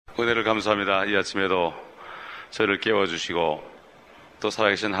은혜를 감사합니다. 이 아침에도 저희를 깨워주시고 또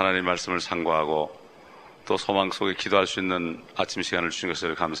살아계신 하나님 말씀을 상고하고 또 소망 속에 기도할 수 있는 아침 시간을 주신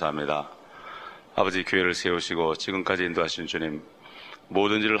것을 감사합니다. 아버지, 교회를 세우시고 지금까지 인도하시는 주님,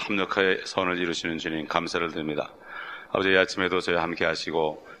 모든 일을 합력하여 선을 이루시는 주님 감사를 드립니다. 아버지, 이 아침에도 저희 함께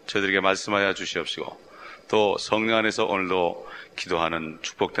하시고 저희들에게 말씀하여 주시옵시고 또 성령 안에서 오늘도 기도하는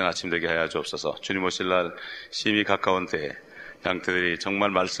축복된 아침 되게 하여 주옵소서. 주님 오실 날 심히 가까운 때에 양떼들이 정말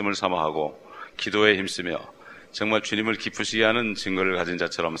말씀을 사모하고 기도에 힘쓰며 정말 주님을 기쁘시게 하는 증거를 가진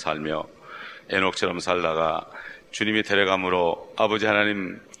자처럼 살며 에녹처럼 살다가 주님이 데려감으로 아버지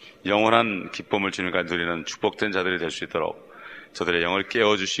하나님 영원한 기쁨을 주님과 누리는 축복된 자들이 될 수 있도록 저들의 영을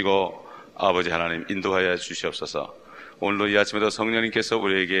깨워주시고 아버지 하나님 인도하여 주시옵소서. 오늘도 이 아침에도 성령님께서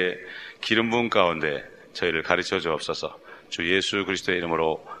우리에게 기름 부은 가운데 저희를 가르쳐 주옵소서. 주 예수 그리스도의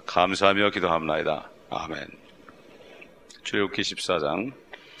이름으로 감사하며 기도합나이다. 아멘. 출애굽기 14장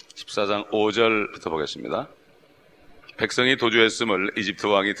 5절부터 보겠습니다. 백성이 도주했음을 이집트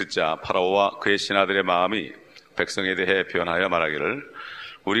왕이 듣자 파라오와 그의 신하들의 마음이 백성에 대해 변하여 말하기를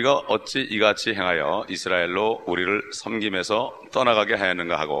우리가 어찌 이같이 행하여 이스라엘로 우리를 섬김에서 떠나가게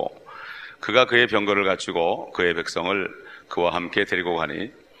하였는가 하고 그가 그의 병거를 갖추고 그의 백성을 그와 함께 데리고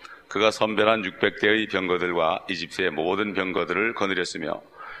가니 그가 선별한 600대의 병거들과 이집트의 모든 병거들을 거느렸으며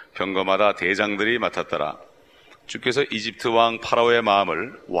병거마다 대장들이 맡았더라. 주께서 이집트 왕 파라오의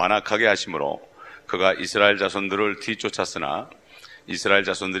마음을 완악하게 하심으로 그가 이스라엘 자손들을 뒤쫓았으나 이스라엘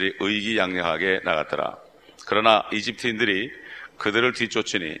자손들이 의기양양하게 나갔더라. 그러나 이집트인들이 그들을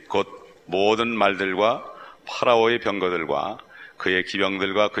뒤쫓으니 곧 모든 말들과 파라오의 병거들과 그의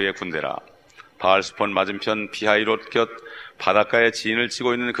기병들과 그의 군대라. 바알스폰 맞은편 비하이롯 곁 바닷가에 진을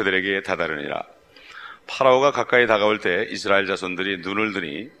치고 있는 그들에게 다다르니라. 파라오가 가까이 다가올 때 이스라엘 자손들이 눈을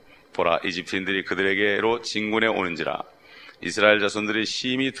드니 보라, 이집트인들이 그들에게로 진군해 오는지라. 이스라엘 자손들이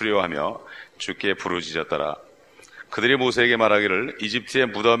심히 두려워하며 주께 부르짖었더라. 그들이 모세에게 말하기를 이집트에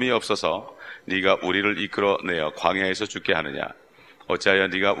무덤이 없어서 네가 우리를 이끌어내어 광야에서 죽게 하느냐? 어찌하여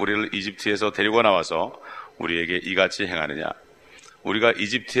네가 우리를 이집트에서 데리고 나와서 우리에게 이같이 행하느냐? 우리가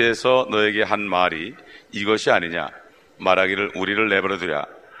이집트에서 너에게 한 말이 이것이 아니냐? 말하기를 우리를 내버려두랴.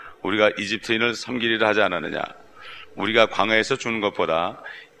 우리가 이집트인을 섬기리라 하지 않았느냐? 우리가 광야에서 죽는 것보다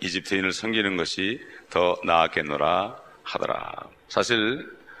이집트인을 섬기는 것이 더 나았겠노라 하더라. 사실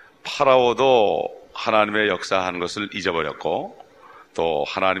파라오도 하나님의 역사한 것을 잊어버렸고 또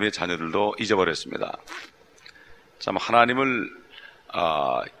하나님의 자녀들도 잊어버렸습니다. 참 하나님을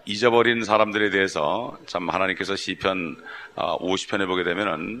잊어버린 사람들에 대해서 참 하나님께서 시편 50편에 보게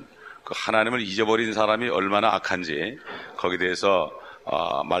되면은 그 하나님을 잊어버린 사람이 얼마나 악한지 거기에 대해서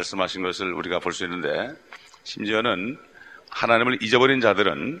말씀하신 것을 우리가 볼 수 있는데, 심지어는 하나님을 잊어버린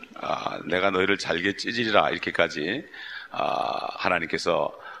자들은 내가 너희를 잘게 찢으리라 이렇게까지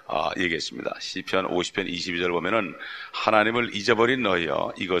하나님께서 얘기했습니다. 시편 50편 22절 보면은 하나님을 잊어버린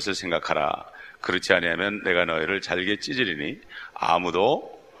너희여 이것을 생각하라. 그렇지 아니하면 내가 너희를 잘게 찢으리니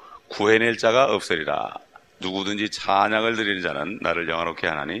아무도 구해낼 자가 없으리라. 누구든지 찬양을 드리는 자는 나를 영화롭게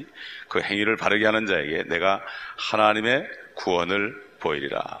하나니 그 행위를 바르게 하는 자에게 내가 하나님의 구원을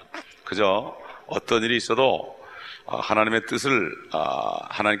보이리라. 그저 어떤 일이 있어도 하나님의 뜻을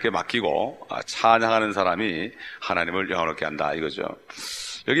하나님께 맡기고 찬양하는 사람이 하나님을 영화롭게 한다 이거죠.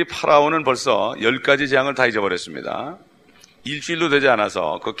 여기 파라오는 벌써 10가지 재앙을 다 잊어버렸습니다. 일주일도 되지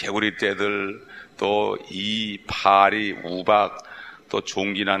않아서 그 개구리 떼들, 또 이 파리, 우박, 또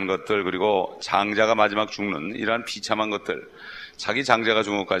종기난 것들, 그리고 장자가 마지막 죽는 이러한 비참한 것들, 자기 장자가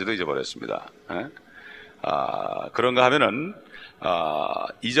죽은 것까지도 잊어버렸습니다. 그런가 하면은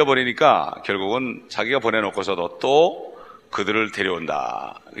잊어버리니까 결국은 자기가 보내놓고서도 또 그들을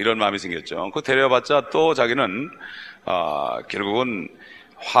데려온다 이런 마음이 생겼죠. 그 데려봤자 또 자기는 결국은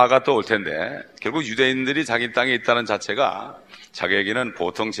화가 또 올 텐데, 결국 유대인들이 자기 땅에 있다는 자체가 자기에게는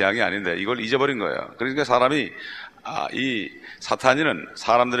보통 재앙이 아닌데 이걸 잊어버린 거예요. 그러니까 사람이 이 사탄이는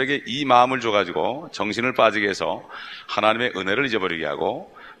사람들에게 이 마음을 줘가지고 정신을 빠지게 해서 하나님의 은혜를 잊어버리게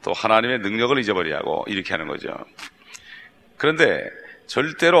하고 또 하나님의 능력을 잊어버리게 하고 이렇게 하는 거죠. 그런데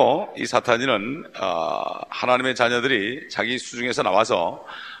절대로 이 사탄이는 하나님의 자녀들이 자기 수중에서 나와서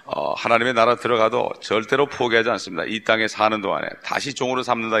하나님의 나라 들어가도 절대로 포기하지 않습니다. 이 땅에 사는 동안에 다시 종으로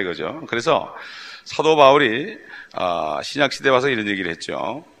삼는다 이거죠. 그래서 사도 바울이 신약시대 와서 이런 얘기를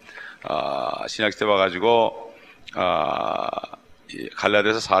했죠. 신약시대 와가지고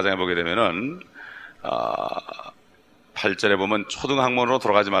갈라디아서 4장에 보게 되면은 8절에 보면 초등학문으로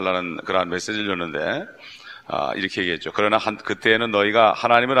돌아가지 말라는 그러한 메시지를 줬는데 이렇게 얘기했죠. 그러나 그때에는 너희가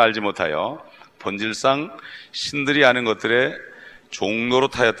하나님을 알지 못하여 본질상 신들이 아는 것들에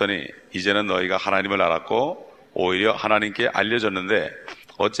종노릇하였더니 이제는 너희가 하나님을 알았고 오히려 하나님께 알려졌는데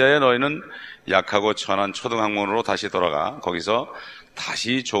어찌하여 너희는 약하고 천한 초등학문으로 다시 돌아가 거기서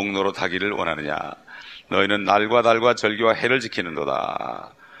다시 종 노릇하기를 원하느냐. 너희는 날과 달과 절기와 해를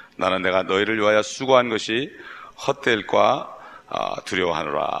지키는도다. 나는 내가 너희를 위하여 수고한 것이 헛될까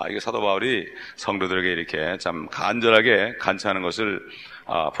두려워하노라. 이게 사도 바울이 성도들에게 이렇게 참 간절하게 간청하는 것을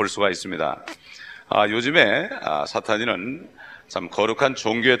볼 수가 있습니다. 요즘에 사탄이는 참 거룩한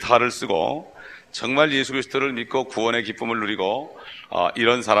종교의 탈을 쓰고 정말 예수 그리스도를 믿고 구원의 기쁨을 누리고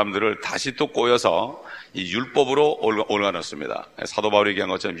이런 사람들을 다시 또 꼬여서 이 율법으로 올가넣습니다. 사도 바울이 얘기한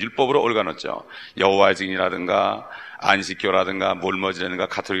것처럼 율법으로 올가넣죠. 여호와의 증인이라든가 안식교라든가 몰머지라든가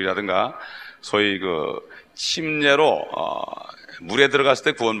가톨릭이라든가 소위 그 침례로 물에 들어갔을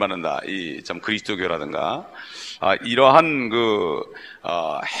때 구원받는다. 이 참 그리스도교라든가 이러한 그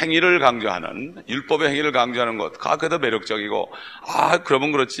행위를 강조하는 율법의 행위를 강조하는 것, 그래도 매력적이고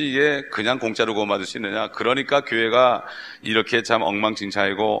그러면 그렇지 이게 그냥 공짜로 구원받을 수 있느냐? 그러니까 교회가 이렇게 참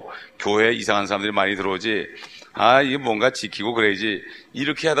엉망진창이고 교회에 이상한 사람들이 많이 들어오지. 이게 뭔가 지키고 그래야지.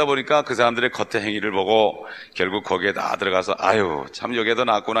 이렇게 하다 보니까 그 사람들의 겉의 행위를 보고 결국 거기에 다 들어가서 참 여기에 더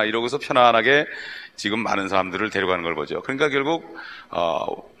낫구나 이러고서 편안하게 지금 많은 사람들을 데려가는 걸 보죠. 그러니까 결국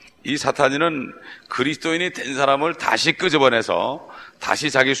이 사탄이는 그리스도인이 된 사람을 다시 끄집어내서 다시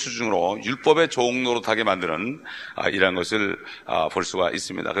자기 수준으로 율법의 종 노릇하게 만드는 이런 것을 볼 수가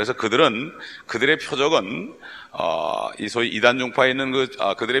있습니다. 그래서 그들의 표적은 이 소위 이단 종파에 있는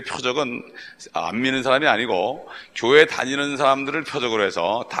그들의 표적은 안 믿는 사람이 아니고 교회 다니는 사람들을 표적으로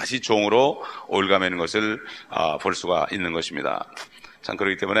해서 다시 종으로 올가매는 것을 볼 수가 있는 것입니다. 참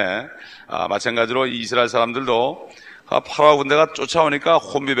그렇기 때문에 마찬가지로 이스라엘 사람들도 파라오 군대가 쫓아오니까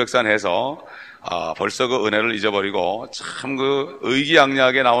혼비백산해서 벌써 그 은혜를 잊어버리고 참 그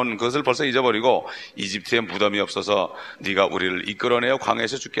의기양양하게 나온 것을 벌써 잊어버리고 이집트에 무덤이 없어서 네가 우리를 이끌어내어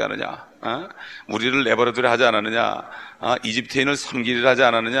광야에서 죽게 하느냐, 우리를 내버려두려 하지 않았느냐, 이집트인을 섬기려 하지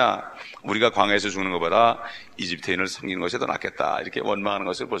않았느냐, 우리가 광야에서 죽는 것보다 이집트인을 섬기는 것이 더 낫겠다 이렇게 원망하는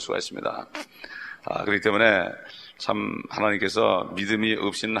것을 볼 수가 있습니다. 그렇기 때문에 참 하나님께서 믿음이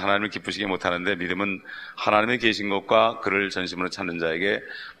없이는 하나님을 기쁘시게 못하는데 믿음은 하나님의 계신 것과 그를 전심으로 찾는 자에게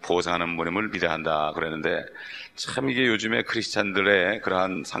보상하는 분임을 믿어야 한다 그랬는데 참 이게 요즘에 크리스찬들의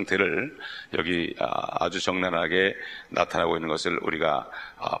그러한 상태를 여기 아주 적나라하게 나타나고 있는 것을 우리가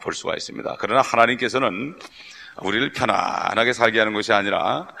볼 수가 있습니다. 그러나 하나님께서는 우리를 편안하게 살게 하는 것이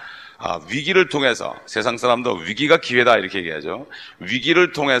아니라 위기를 통해서, 세상 사람도 위기가 기회다 이렇게 얘기하죠.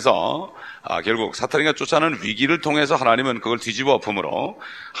 위기를 통해서 결국 사탄이가 쫓아오는 위기를 통해서 하나님은 그걸 뒤집어 엎음으로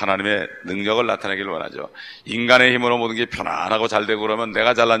하나님의 능력을 나타내기를 원하죠. 인간의 힘으로 모든 게 편안하고 잘 되고 그러면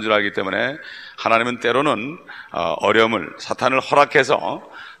내가 잘난 줄 알기 때문에 하나님은 때로는 어려움을 사탄을 허락해서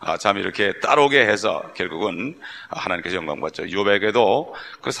참 이렇게 따라오게 해서 결국은 하나님께서 영광받죠. 욥에게도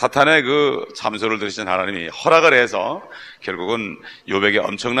그 사탄의 그 참소를 들으신 하나님이 허락을 해서 결국은 욥에게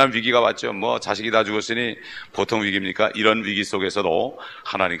엄청난 위기가 왔죠. 자식이 다 죽었으니 보통 위기입니까? 이런 위기 속에서도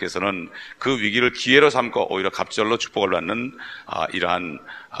하나님께서는 그 위기를 기회로 삼고 오히려 갑절로 축복을 받는 이러한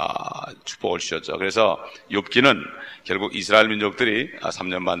축복을 주셨죠. 그래서 욥기는 결국 이스라엘 민족들이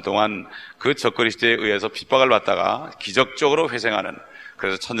 3년 반 동안 그 적그리스도에 의해서 핍박을 받다가 기적적으로 회생하는,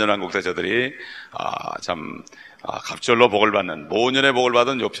 그래서 천년왕국 대저들이 참 갑절로 복을 받는, 모년의 복을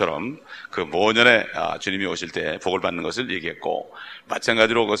받은 욥처럼 그 모년에 주님이 오실 때 복을 받는 것을 얘기했고,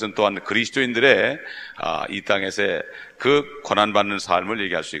 마찬가지로 그것은 또한 그리스도인들의 이 땅에서의 그 고난받는 삶을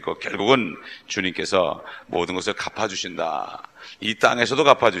얘기할 수 있고, 결국은 주님께서 모든 것을 갚아주신다, 이 땅에서도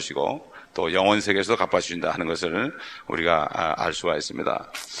갚아주시고 또 영원 세계에서도 갚아주신다 하는 것을 우리가 알 수가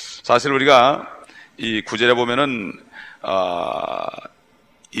있습니다. 사실 우리가 이 구절에 보면은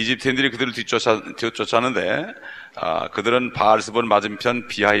이집트인들이 그들을 뒤쫓았는데 그들은 바알스본 맞은편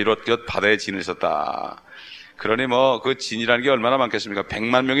비하이롯 곁 바다에 진을 쳤다. 그러니 그 진이라는 게 얼마나 많겠습니까?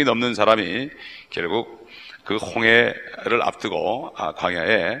 100만 명이 넘는 사람이 결국 그 홍해를 앞두고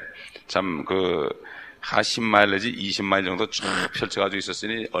광야에 참 한 10마일 내지 20마일 정도 쭉 펼쳐가지고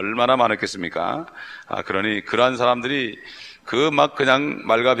있었으니 얼마나 많았겠습니까? 그러니 그러한 사람들이 그냥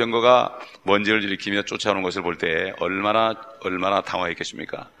말과 병거가 먼지를 일으키며 쫓아오는 것을 볼 때 얼마나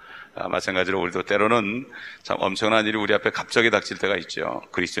당황했겠습니까? 마찬가지로 우리도 때로는 참 엄청난 일이 우리 앞에 갑자기 닥칠 때가 있죠.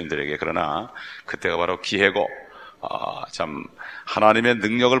 그리스도인들에게. 그러나 그때가 바로 기회고 참 하나님의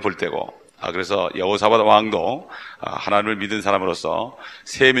능력을 볼 때고 그래서 여호사밧 왕도 하나님을 믿은 사람으로서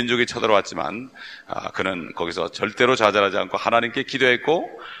새 민족이 쳐들어왔지만 그는 거기서 절대로 좌절하지 않고 하나님께 기도했고,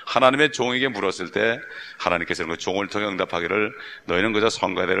 하나님의 종에게 물었을 때 하나님께서는 그 종을 통해 응답하기를 너희는 그저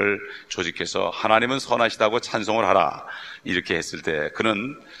성가대를 조직해서 하나님은 선하시다고 찬송을 하라, 이렇게 했을 때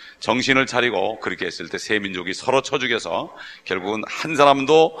그는 정신을 차리고 그렇게 했을 때 세 민족이 서로 쳐 죽여서 결국은 한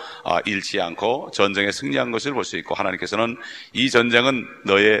사람도 잃지 않고 전쟁에 승리한 것을 볼 수 있고, 하나님께서는 이 전쟁은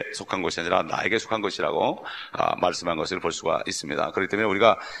너에 속한 것이 아니라 나에게 속한 것이라고 말씀한 것을 볼 수가 있습니다. 그렇기 때문에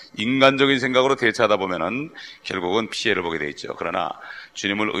우리가 인간적인 생각으로 대처하다 보면은 결국은 피해를 보게 돼 있죠. 그러나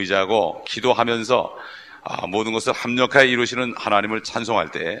주님을 의지하고 기도하면서 모든 것을 합력하여 이루시는 하나님을 찬송할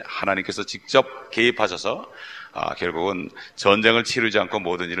때 하나님께서 직접 개입하셔서 결국은 전쟁을 치르지 않고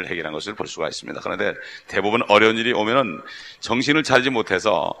모든 일을 해결한 것을 볼 수가 있습니다. 그런데 대부분 어려운 일이 오면은 정신을 차리지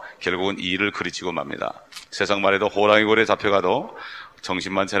못해서 결국은 이 일을 그르치고 맙니다. 세상 말에도 호랑이 골에 잡혀가도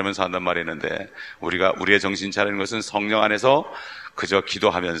정신만 차리면서 한단 말이 있는데, 우리의 정신 차리는 것은 성령 안에서 그저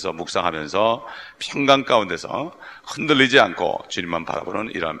기도하면서 묵상하면서 평강 가운데서 흔들리지 않고 주님만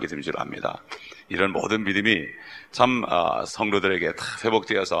바라보는 이러한 믿음인 줄 압니다. 이런 모든 믿음이 참 성도들에게 다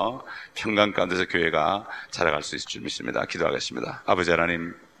회복되어서 평강 가운데서 교회가 자라갈 수 있을 줄 믿습니다. 기도하겠습니다. 아버지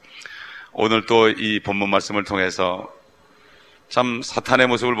하나님, 오늘 또 이 본문 말씀을 통해서 참 사탄의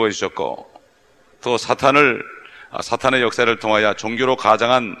모습을 보여주셨고, 또 사탄의 역사를 통하여 종교로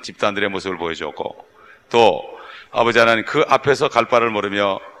가장한 집단들의 모습을 보여주었고, 또 아버지 하나님, 그 앞에서 갈 바를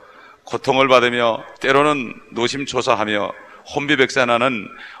모르며 고통을 받으며 때로는 노심초사하며 혼비백산하는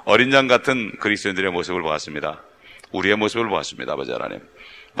어린 양 같은 그리스도인들의 모습을 보았습니다. 우리의 모습을 보았습니다. 아버지 하나님,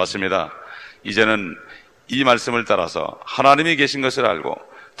 맞습니다. 이제는 이 말씀을 따라서 하나님이 계신 것을 알고,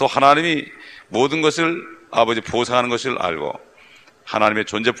 또 하나님이 모든 것을 아버지 보상하는 것을 알고, 하나님의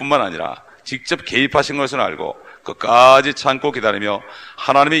존재뿐만 아니라 직접 개입하신 것을 알고 끝까지 참고 기다리며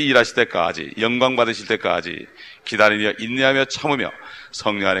하나님이 일하실 때까지, 영광 받으실 때까지 기다리며 인내하며 참으며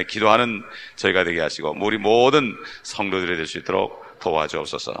성령 안에 기도하는 저희가 되게 하시고, 우리 모든 성도들이 될 수 있도록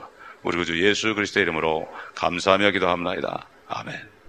도와주옵소서. 우리 구주 예수 그리스도의 이름으로 감사하며 기도합니다. 아멘.